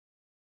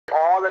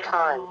all the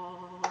time.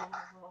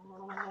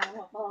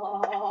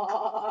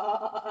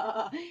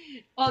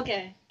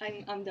 Okay,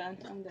 I'm done.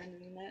 I'm done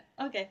doing that.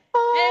 Okay.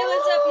 Hey,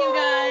 what's up, you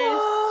guys?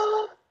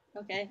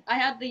 Okay, I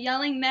have the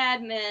yelling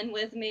madman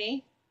with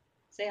me.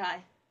 Say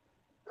hi.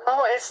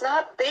 No, it's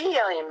not the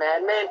Yelling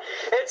Madman.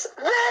 It's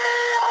the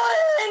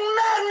Yelling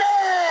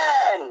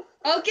Madman!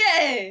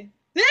 Okay!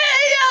 The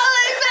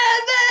yelling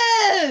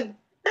madman!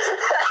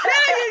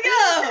 There you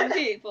go,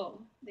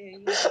 people. There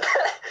you go.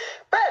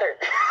 Better.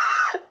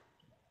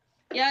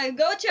 Yeah,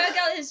 go check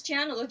out his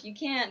channel if you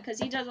can, because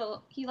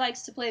he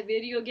likes to play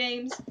video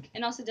games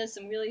and also does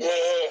some really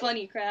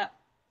funny crap.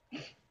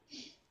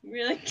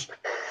 Really?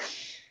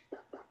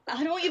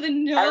 I don't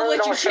even know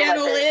what your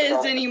channel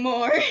is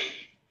anymore.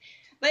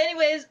 But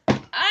anyways,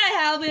 I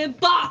have a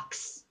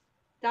box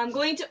that I'm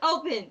going to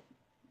open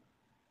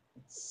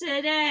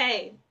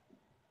today.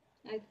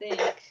 I think.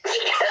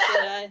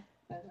 Should I?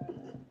 I don't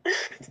know.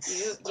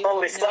 You don't know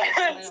what's going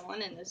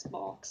on in this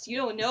box. You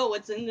don't know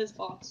what's in this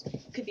box.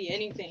 It could be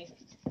anything.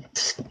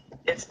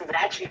 It's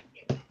magic.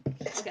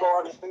 It's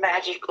full of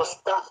magical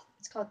stuff.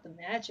 It's called the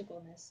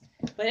magicalness.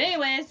 But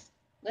anyways,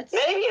 let's...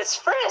 Maybe it's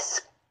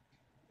Frisk.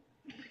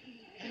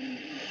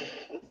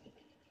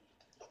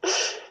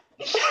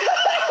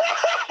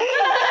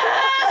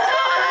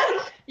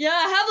 Yeah,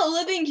 I have a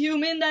living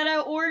human that I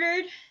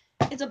ordered.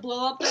 It's a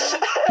blow-up doll.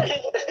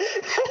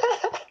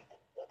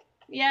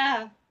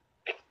 Yeah.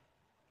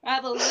 I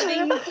have a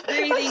living,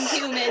 breathing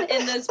human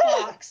in this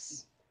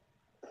box.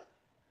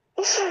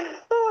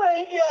 Oh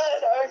my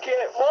god,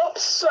 okay.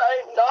 Whoops,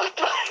 I knocked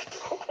my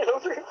phone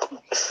over.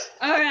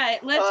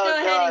 Alright, let's go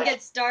ahead and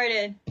get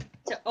started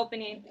to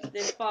opening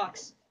this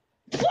box.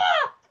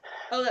 Ah!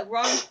 Oh, that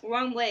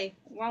wrong way.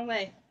 Wrong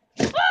way.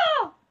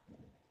 Ah!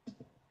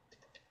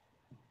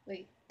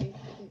 Wait.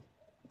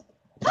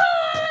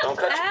 Ah! Don't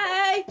cut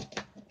Hey!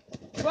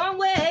 Wrong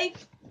way!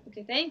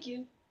 Okay, thank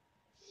you.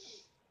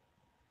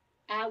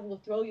 I will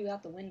throw you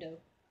out the window.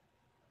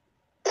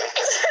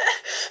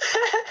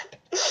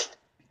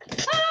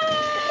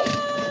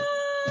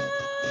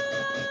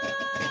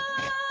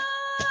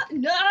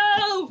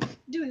 No!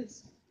 Do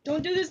this.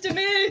 Don't do this to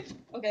me!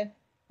 Okay.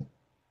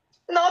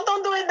 No,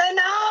 don't do it then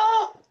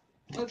now!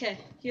 Okay,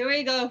 here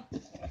we go.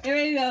 Here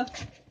we go.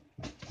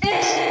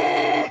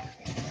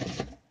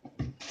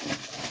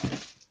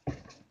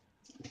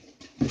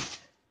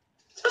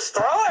 Just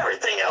throw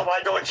everything out,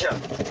 why don't you?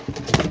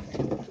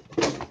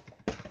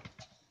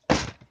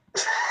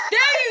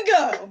 There you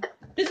go!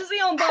 This is the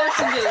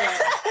unboxing video.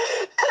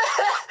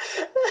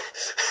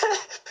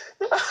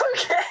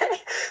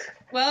 Okay.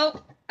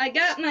 Well, I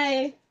got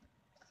my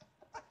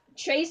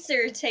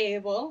tracer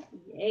table.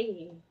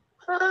 Yay.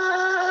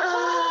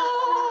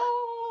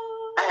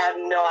 I have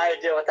no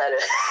idea what that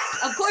is.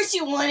 Of course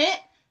you want it.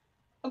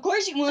 Of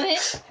course you want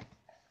it.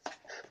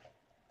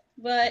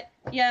 But,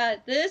 yeah,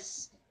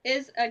 this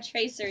is a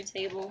tracer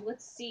table.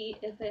 Let's see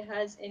if it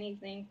has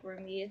anything for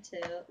me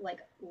to,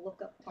 like,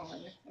 look up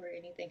on or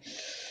anything.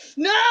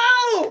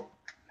 No!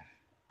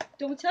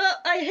 Don't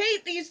tell. I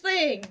hate these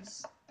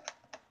things.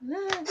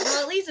 Well,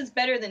 at least it's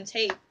better than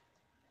tape.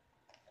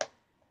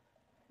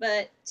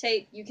 But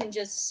tape, you can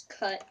just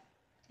cut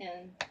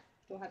and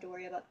don't have to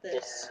worry about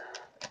this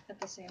at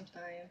the same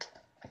time.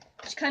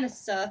 Which kind of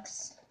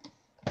sucks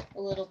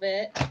a little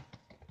bit.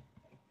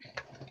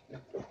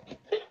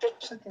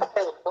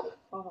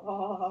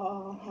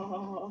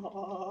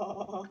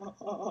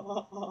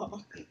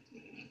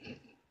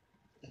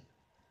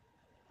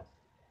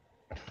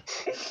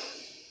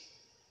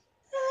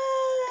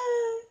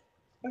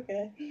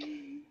 Okay. Okay.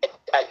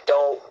 I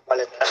don't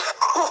want it.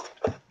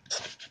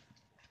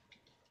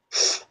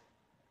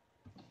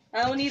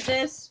 I don't need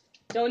this.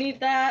 Don't need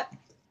that.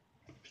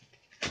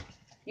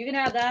 You can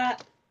have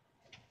that.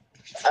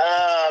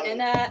 And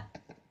that.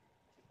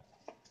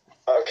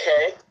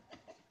 Okay.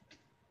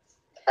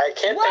 I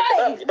can't Why? pick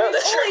it up. You know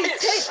There's that's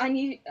always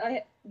right.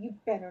 tape. You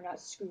better not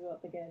screw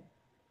up again.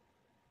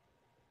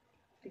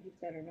 You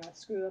better not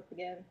screw up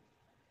again.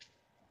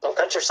 Don't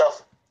cut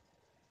yourself.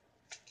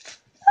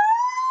 I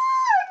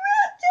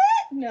ripped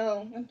it!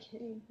 No, I'm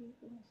kidding.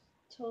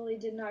 Totally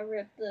did not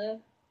rip the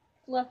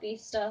fluffy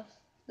stuff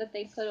that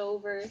they put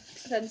over.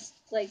 That's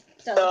like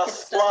delicate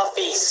stuff.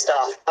 Fluffy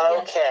stuff.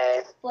 Okay.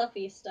 Yes,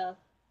 fluffy stuff.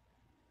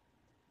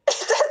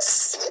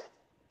 That's...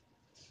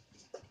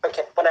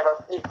 Okay,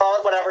 whatever. You call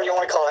it whatever you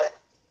want to call it.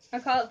 I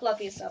call it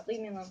fluffy stuff. Leave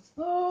me alone.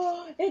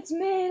 Oh, it's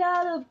made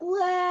out of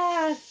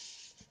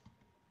glass!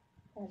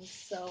 That is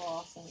so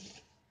awesome.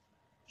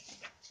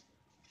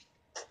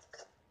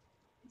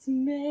 It's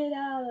made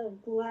out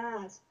of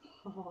glass.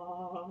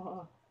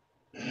 Oh.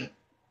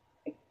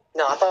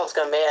 No, I thought it was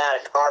going to be made out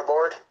of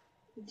cardboard.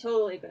 It's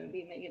totally going to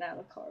be made out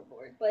of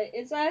cardboard. But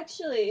it's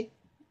actually...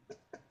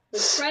 The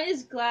front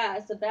is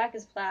glass, the back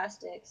is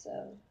plastic,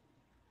 so...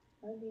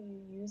 How do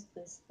you use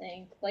this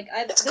thing? Like,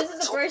 this is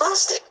the first...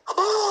 Plastic.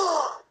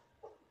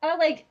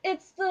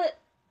 It's the...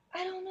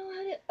 I don't know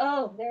how to...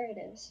 Oh, there it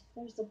is.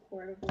 There's the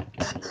portable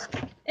thing.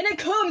 And it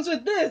comes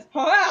with this!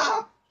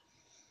 Ah!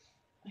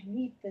 I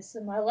need this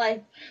in my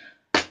life.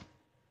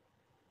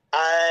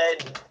 I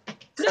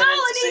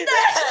see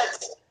that!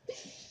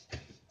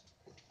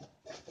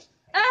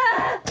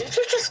 Ah! Did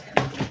you just...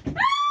 No!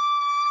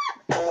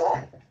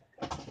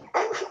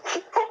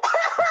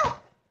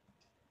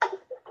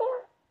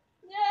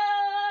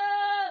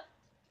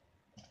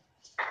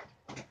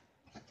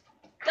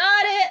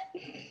 Got it!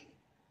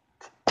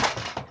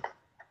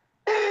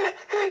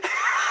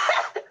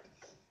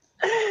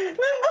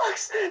 The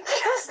box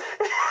just...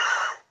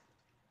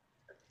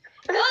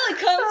 Oh, it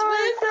comes Oh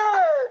with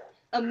my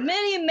a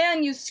mini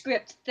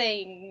manuscript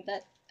thing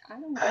that I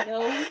don't know.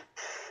 God.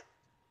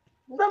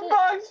 What The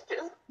box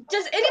just...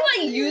 Does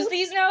anybody use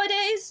these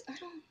nowadays? I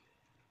don't.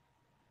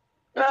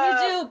 If you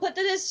do, put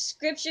the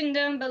description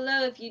down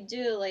below if you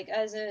do, like,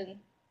 as in...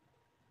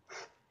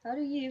 How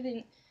do you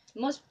even...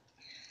 Most...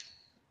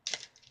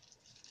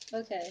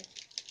 Okay.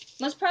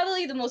 Most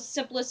probably the most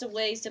simplest of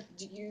ways to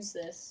use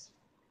this.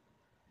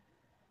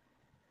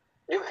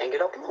 You hang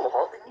it up on the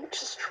wall, then you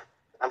just...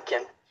 I'm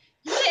kidding.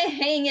 You can't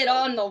hang it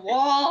on the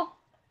wall!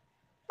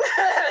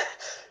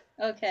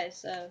 Okay,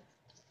 so...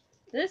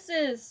 This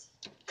is...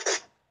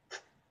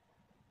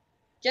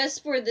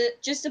 Just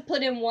to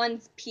put in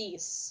one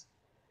piece.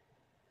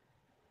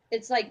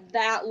 It's like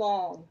that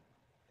long.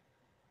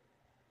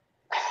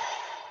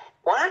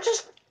 Why not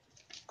just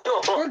do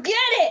a book? Forget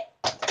it!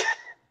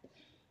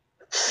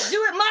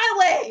 Do it my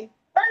way!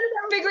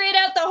 Figure it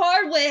out the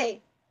hard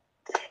way!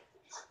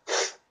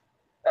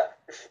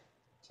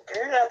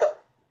 Figure out the...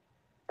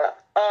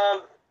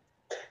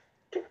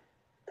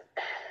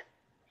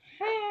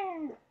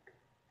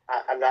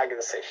 I'm not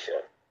gonna say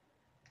shit.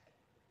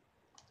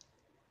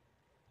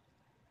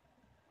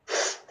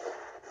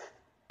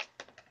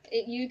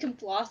 You can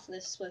floss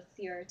this with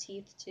your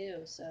teeth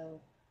too,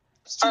 so...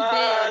 It's too big.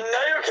 No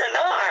you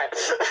cannot!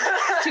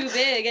 It's too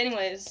big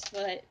anyways,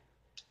 but...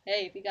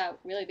 Hey, if you got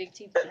really big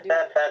teeth, you can do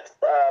it.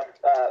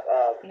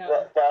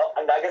 No. Well,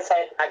 I'm not gonna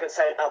say it. I can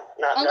say it.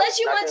 Unless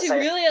you want to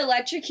really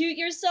electrocute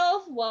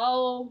yourself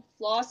while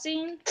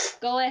flossing,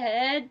 go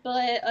ahead,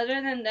 but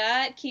other than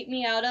that, keep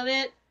me out of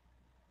it.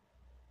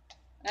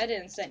 I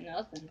didn't say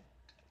nothing.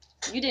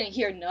 You didn't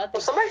hear nothing.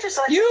 Well, somebody just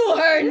like... You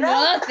heard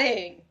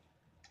nothing!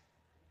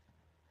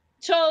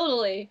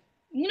 Totally.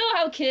 You know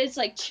how kids,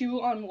 like,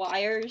 chew on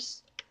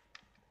wires?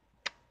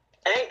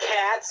 And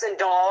cats and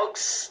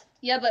dogs.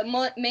 Yeah, but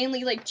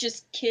mainly, like,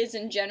 just kids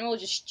in general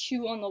just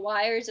chew on the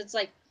wires. It's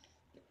like,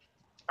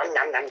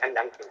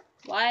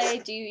 why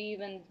do you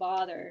even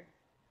bother?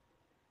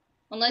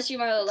 Unless you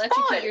want to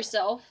electrocute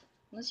yourself.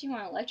 Unless you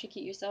want to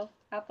electrocute yourself.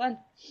 Have fun.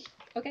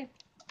 Okay.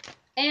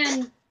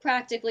 And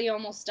practically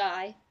almost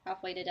die.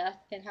 Halfway to death.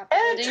 And halfway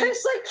to And it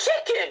tastes like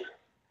chicken!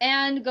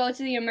 And go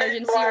to the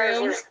emergency Wires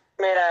room. was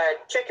made out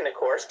of chicken, of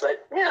course,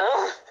 but, you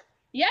know.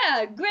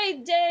 Yeah,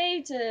 great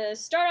day to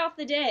start off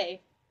the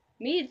day.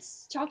 Me,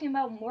 it's talking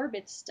about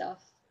morbid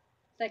stuff.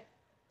 Like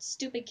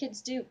stupid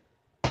kids do.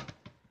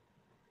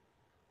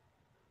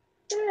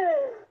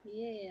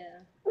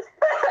 Yeah.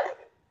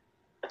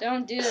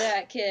 Don't do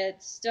that,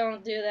 kids.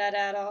 Don't do that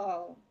at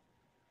all.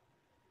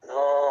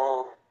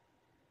 No.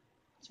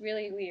 It's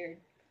really weird.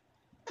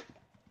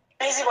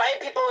 Crazy white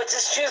people with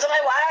just shoes on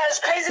my wires.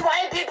 Crazy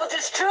white people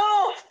just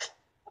chew.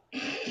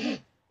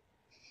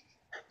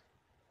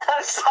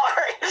 I'm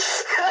sorry.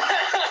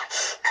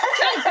 I'm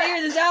trying to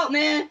figure this out,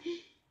 man.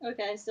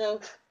 Okay,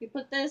 so you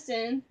put this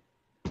in.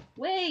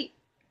 Wait.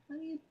 How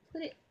do you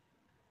put it?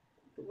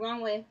 Wrong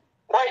way.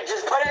 Wait,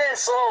 just put it in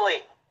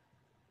slowly.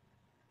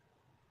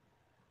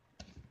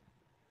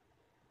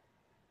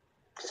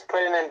 Just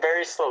put it in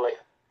very slowly.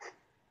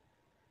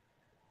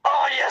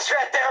 Oh, yes,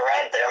 right there,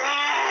 right there.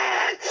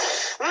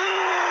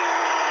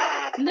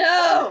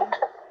 No!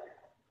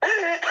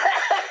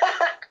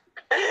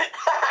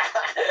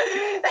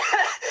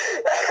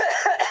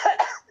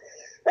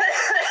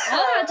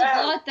 I'll have to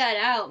block that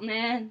out,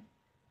 man.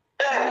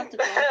 I'll have to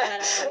block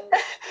that out.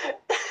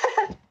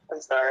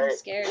 I'm sorry. I'm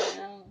scared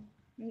now.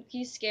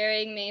 He's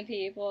scaring me,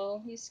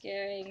 people. He's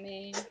scaring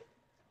me.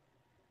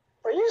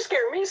 Well, you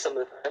scare me some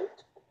of the time.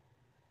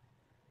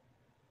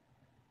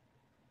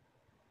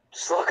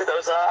 Just look at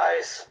those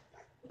eyes.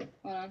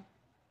 Hold on.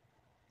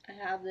 I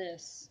have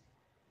this.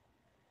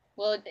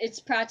 Well, it's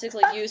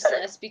practically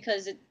useless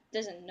because it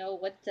doesn't know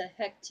what the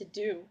heck to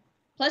do.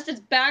 Plus, it's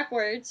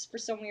backwards for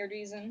some weird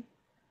reason.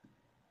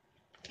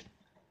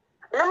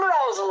 Remember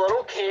I was a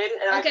little kid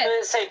and I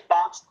couldn't say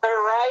box cutter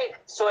right,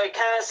 so it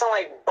kind of sounded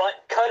like butt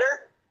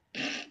cutter?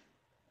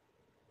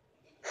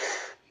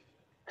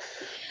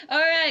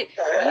 Alright,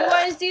 you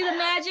want to see the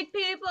magic,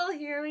 people?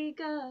 Here we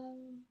go.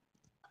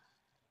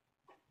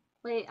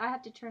 Wait, I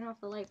have to turn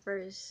off the light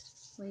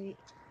first. Wait,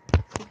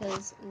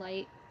 because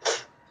light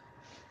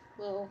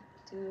will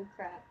do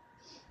crap.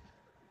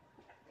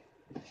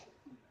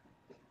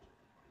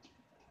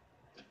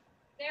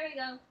 There we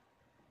go.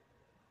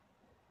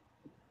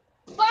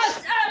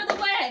 Box out of the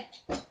way!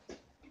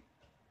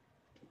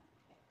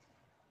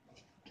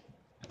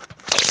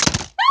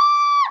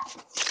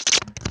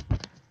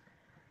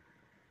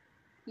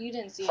 You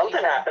didn't see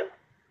something happened.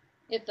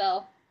 It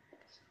fell.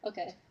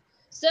 Okay.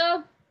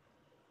 So,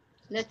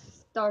 let's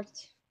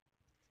start.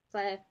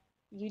 But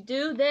you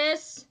do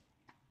this,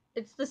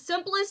 It's the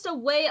simplest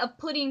way of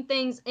putting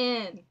things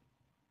in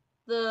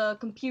the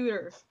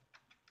computer.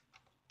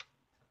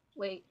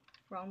 Wait,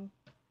 wrong.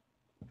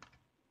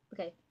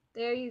 Okay,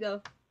 there you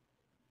go.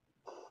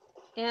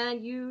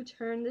 And you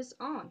turn this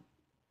on.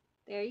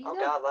 There you go. Oh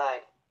God,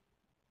 lag.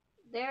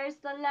 There's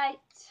the light.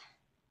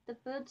 The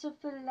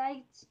beautiful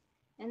light.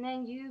 And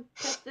then you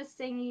press this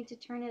thingy to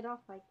turn it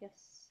off, I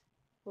guess.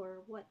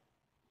 Or what?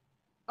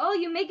 Oh,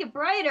 you make it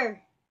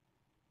brighter!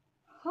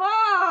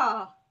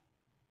 Ha!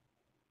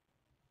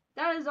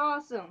 That is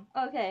awesome.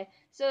 Okay,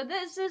 so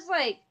this is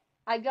like,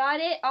 I got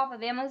it off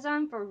of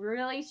Amazon for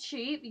really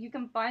cheap. You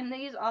can find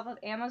these off of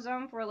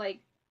Amazon for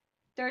like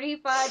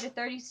 $35 to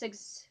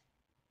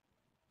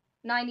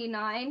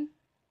 $36.99,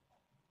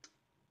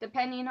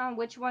 depending on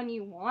which one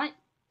you want.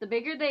 The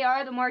bigger they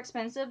are, the more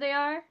expensive they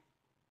are.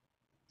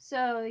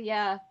 So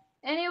yeah.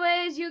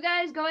 Anyways, you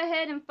guys go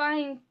ahead and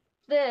find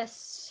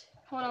this.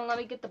 Hold on, let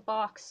me get the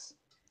box.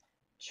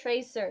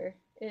 Tracer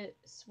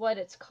is what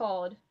it's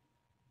called.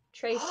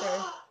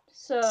 Tracer.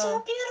 So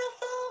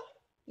beautiful.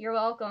 You're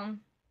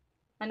welcome.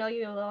 I know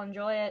you will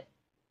enjoy it.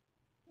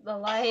 The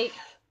light.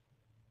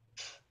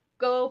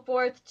 Go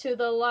forth to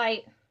the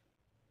light.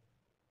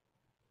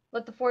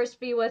 Let the force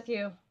be with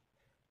you.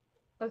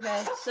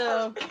 Okay,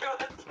 so.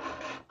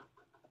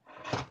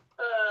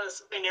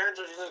 The nerds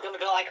are just gonna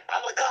go like,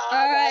 oh my God.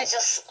 Alright,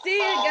 Just see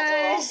you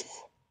guys.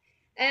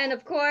 And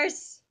of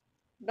course,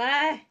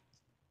 bye.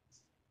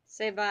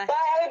 Say bye. Bye,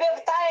 have a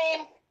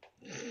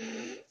good time.